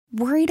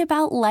Worried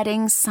about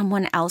letting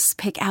someone else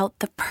pick out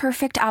the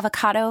perfect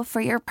avocado for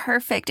your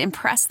perfect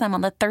impress them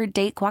on the third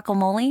date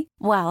guacamole?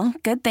 Well,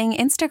 good thing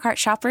Instacart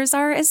shoppers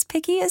are as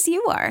picky as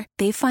you are.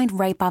 They find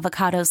ripe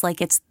avocados like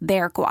it's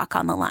their guac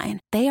on the line.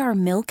 They are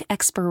milk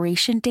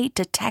expiration date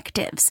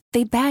detectives.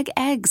 They bag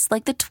eggs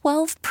like the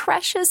 12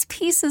 precious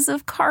pieces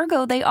of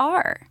cargo they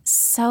are.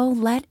 So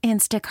let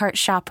Instacart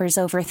shoppers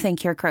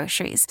overthink your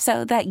groceries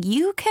so that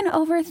you can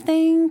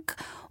overthink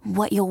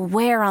what you'll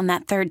wear on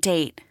that third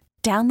date.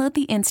 Download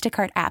the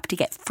Instacart app to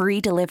get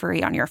free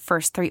delivery on your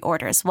first 3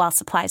 orders while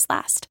supplies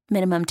last.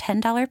 Minimum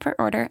 $10 per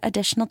order.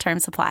 Additional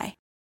terms apply.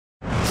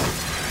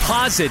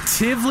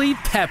 Positively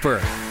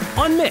Pepper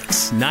on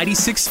Mix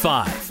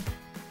 96.5.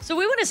 So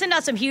we want to send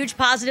out some huge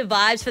positive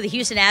vibes for the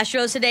Houston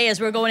Astros today as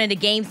we're going into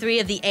Game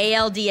 3 of the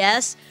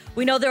ALDS.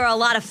 We know there are a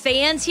lot of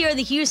fans here in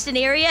the Houston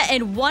area,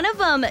 and one of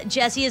them,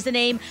 Jesse, is the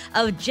name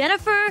of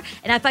Jennifer.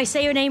 And if I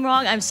say her name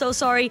wrong, I'm so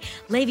sorry.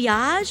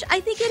 Leviage,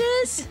 I think it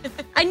is.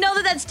 I know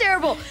that that's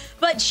terrible.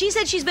 But she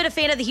said she's been a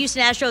fan of the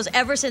Houston Astros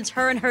ever since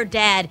her and her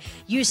dad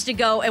used to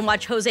go and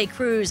watch Jose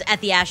Cruz at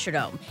the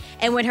Astrodome.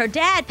 And when her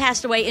dad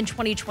passed away in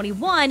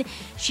 2021,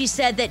 she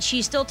said that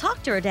she still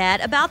talked to her dad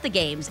about the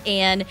games.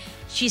 And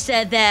she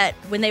said that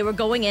when they were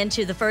going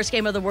into the first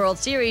game of the World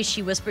Series,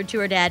 she whispered to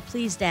her dad,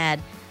 "Please, Dad,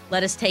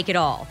 let us take it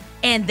all."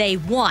 And they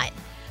won.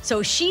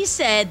 So she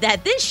said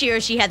that this year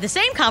she had the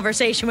same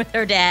conversation with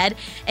her dad.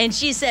 And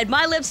she said,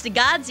 "My lips to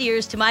God's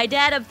ears, to my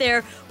dad up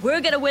there,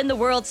 we're going to win the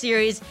World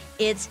Series.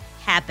 It's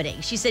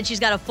happening." She said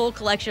she's got a full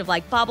collection of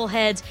like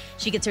bobbleheads.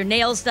 She gets her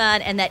nails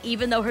done. And that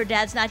even though her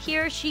dad's not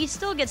here, she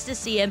still gets to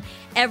see him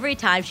every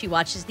time she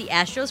watches the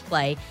Astros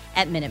play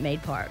at Minute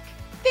Maid Park.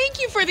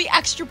 Thank you for the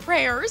extra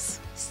prayers.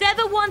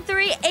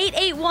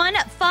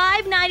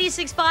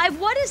 713-881-5965.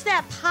 What is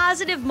that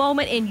positive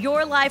moment in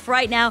your life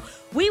right now?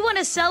 We want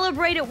to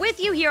celebrate it with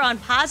you here on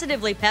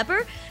Positively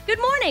Pepper. Good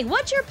morning.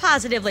 What's your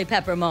Positively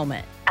Pepper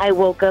moment? I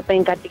woke up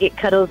and got to get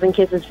cuddles and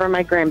kisses from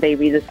my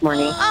grandbaby this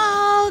morning.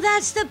 Oh,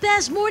 that's the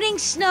best. Morning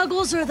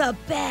snuggles are the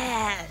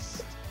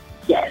best.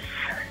 Yes.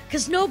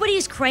 Because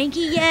nobody's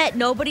cranky yet.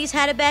 Nobody's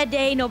had a bad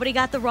day. Nobody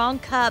got the wrong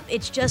cup.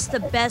 It's just the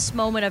best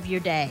moment of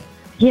your day.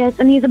 Yes,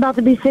 and he's about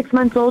to be 6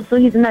 months old, so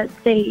he's in that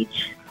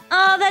stage.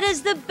 Oh, that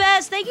is the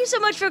best. Thank you so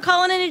much for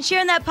calling in and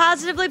sharing that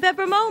Positively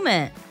Pepper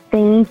moment.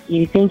 Thank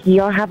you. Thank you.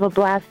 Y'all have a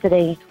blast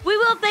today. We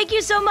will. Thank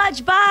you so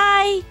much.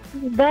 Bye.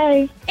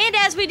 Bye. And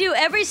as we do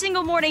every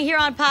single morning here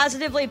on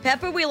Positively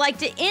Pepper, we like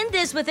to end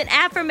this with an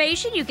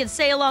affirmation you can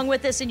say along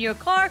with us in your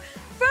car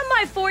from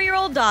my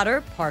 4-year-old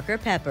daughter, Parker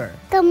Pepper.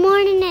 Good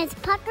morning, it's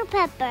Parker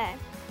Pepper.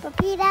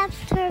 Repeat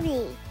after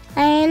me.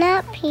 I am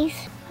at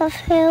peace with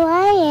who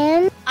I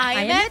am.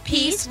 I am at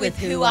peace with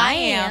who I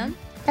am.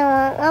 I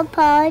won't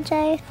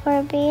apologize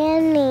for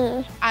being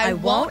me. I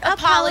won't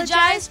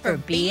apologize for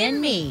being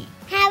me.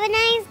 Have a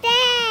nice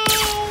day.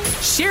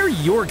 Share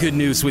your good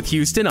news with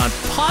Houston on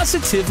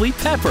Positively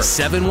Pepper.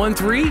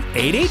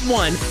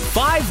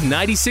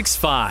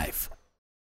 713-881-5965.